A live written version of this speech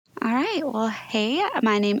right. Well, hey,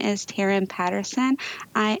 my name is Taryn Patterson.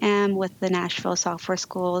 I am with the Nashville Software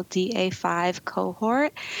School DA5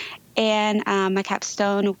 cohort, and my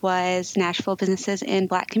capstone was Nashville Businesses in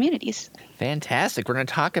Black Communities. Fantastic. We're going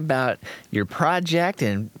to talk about your project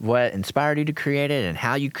and what inspired you to create it and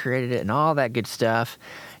how you created it and all that good stuff.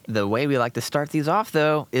 The way we like to start these off,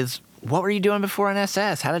 though, is what were you doing before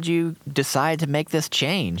NSS? How did you decide to make this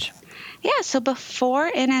change? Yeah, so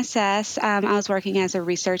before NSS, I was working as a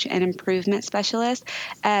research and improvement specialist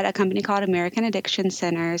at a company called American Addiction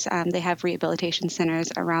Centers. They have rehabilitation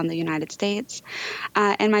centers around the United States.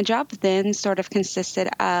 And my job then sort of consisted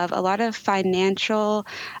of a lot of financial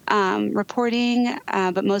reporting,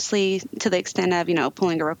 but mostly to the extent of,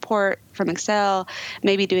 pulling a report from Excel,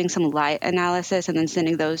 maybe doing some light analysis, and then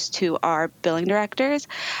sending those to our billing directors.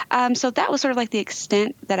 So that was sort of like the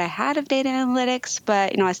extent that I had of data analytics,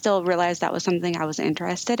 but, I still realized that was something I was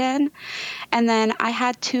interested in. And then I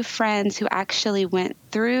had two friends who actually went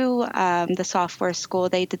through the software school.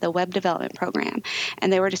 They did the web development program,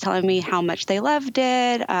 and they were just telling me how much they loved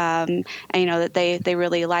it, and that they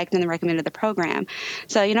really liked and recommended the program.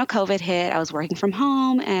 So COVID hit. I was working from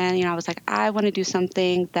home, and I was like, I want to do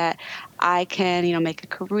something that I can make a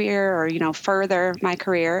career or further my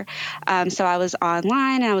career. So I was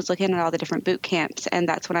online and I was looking at all the different boot camps, and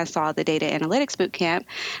that's when I saw the data analytics boot camp.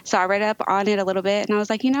 So I read up on it a little bit, and I was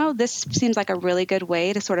like, this seems like a really good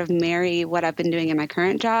way to sort of marry what I've been doing in my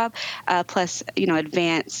current job, plus,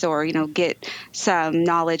 advance or, get some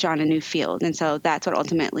knowledge on a new field. And so that's what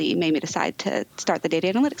ultimately made me decide to start the Data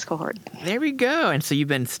Analytics Cohort. There we go. And so you've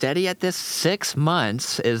been steady at this 6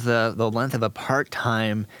 months is the length of a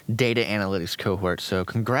part-time data analytics cohort. So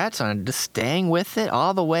congrats on just staying with it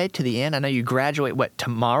all the way to the end. I know you graduate,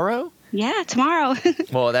 tomorrow? Yeah, tomorrow.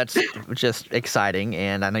 Well, that's just exciting,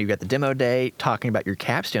 and I know you've got the demo day talking about your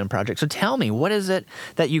capstone project. So tell me, what is it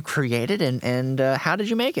that you created, and how did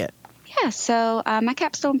you make it? Yeah, so my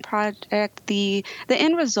capstone project, the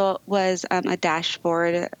end result was a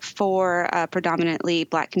dashboard for predominantly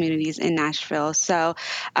Black communities in Nashville. So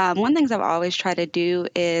one thing I've always tried to do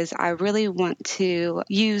is I really want to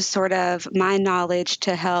use sort of my knowledge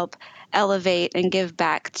to help elevate and give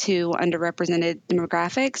back to underrepresented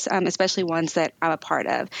demographics, especially ones that I'm a part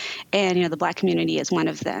of. And, the Black community is one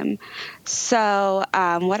of them. So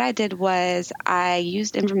what I did was I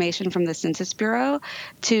used information from the Census Bureau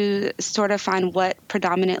to sort of find what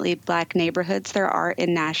predominantly Black neighborhoods there are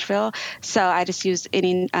in Nashville. So I just used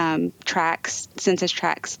any census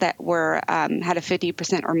tracts that were had a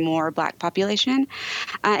 50% or more Black population.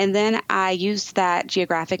 And then I used that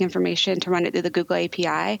geographic information to run it through the Google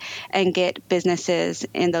API and get businesses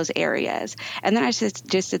in those areas. And then I just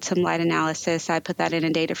did some light analysis. I put that in a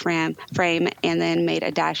data frame and then made a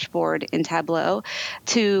dashboard in Tableau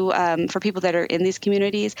for people that are in these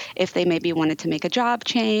communities, if they maybe wanted to make a job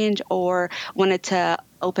change or wanted to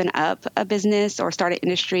open up a business or start an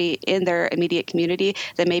industry in their immediate community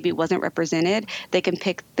that maybe wasn't represented, they can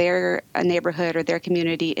pick their neighborhood or their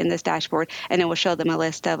community in this dashboard, and it will show them a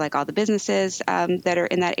list of like all the businesses that are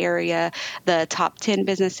in that area, the top 10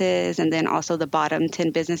 businesses, and then also the bottom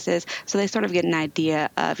 10 businesses. So they sort of get an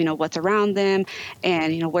idea of, what's around them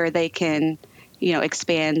and, where they can,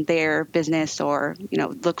 expand their business or,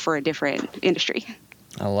 look for a different industry.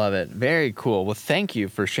 I love it. Very cool. Well, thank you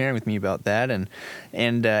for sharing with me about that. And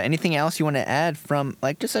anything else you want to add from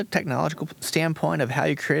like just a technological standpoint of how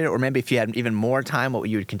you create it, or maybe if you had even more time, what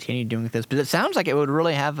you would continue doing with this? Because it sounds like it would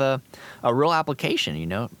really have a real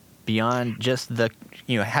application, beyond just the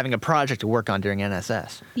having a project to work on during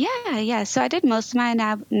NSS. Yeah. So I did most of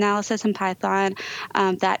my analysis in Python.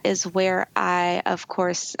 That is where I, of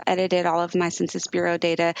course, edited all of my Census Bureau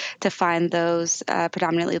data to find those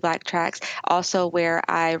predominantly Black tracts. Also where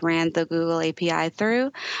I ran the Google API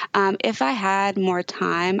through. If I had more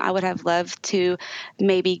time, I would have loved to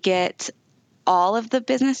maybe get all of the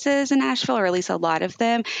businesses in Nashville, or at least a lot of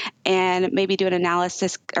them, and maybe do an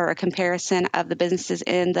analysis or a comparison of the businesses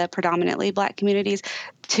in the predominantly Black communities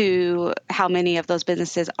to how many of those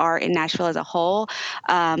businesses are in Nashville as a whole.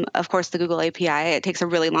 Of course, the Google API, it takes a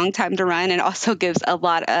really long time to run and also gives a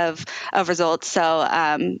lot of results. So,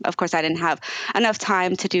 of course, I didn't have enough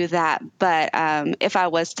time to do that. But if I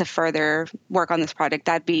was to further work on this project,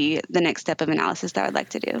 that'd be the next step of analysis that I'd like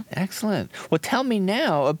to do. Excellent. Well, tell me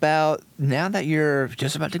now that you're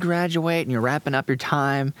just about to graduate and you're wrapping up your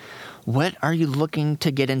time, what are you looking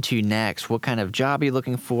to get into next? What kind of job are you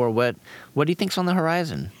looking for? What do you think's on the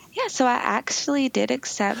horizon? Yeah, so I actually did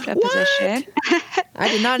accept a position. I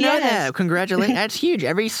did not know Yes. that. Congratulations. That's huge.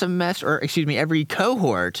 Every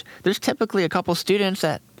cohort, there's typically a couple students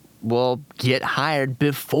that will get hired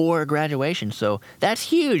before graduation. So that's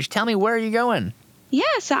huge. Tell me, where are you going? Yeah,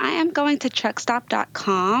 so I am going to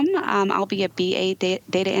truckstop.com. I'll be a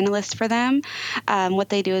data analyst for them. What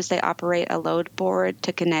they do is they operate a load board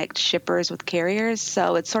to connect shippers with carriers.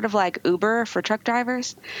 So it's sort of like Uber for truck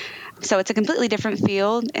drivers. So it's a completely different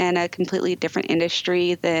field and a completely different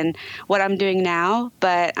industry than what I'm doing now,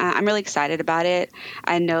 but I'm really excited about it.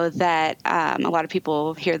 I know that a lot of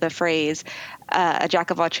people hear the phrase, a jack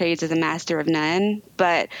of all trades is a master of none,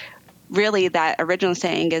 but really that original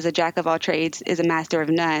saying is a jack of all trades is a master of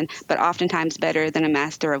none, but oftentimes better than a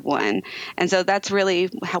master of one. And so that's really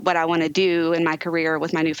what I want to do in my career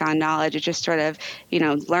with my newfound knowledge, is just sort of,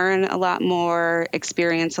 learn a lot more,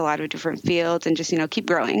 experience a lot of different fields, and just, keep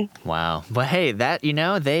growing. Wow. But hey,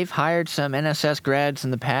 they've hired some NSS grads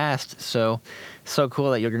in the past, so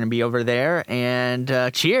cool that you're going to be over there. And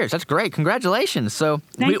cheers. That's great. Congratulations. So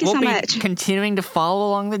Thank you we'll so be much. continuing to follow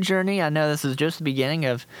along the journey. I know this is just the beginning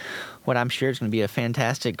of what I'm sure is going to be a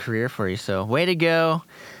fantastic career for you. So way to go.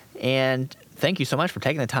 And thank you so much for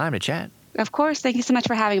taking the time to chat. Of course. Thank you so much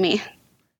for having me.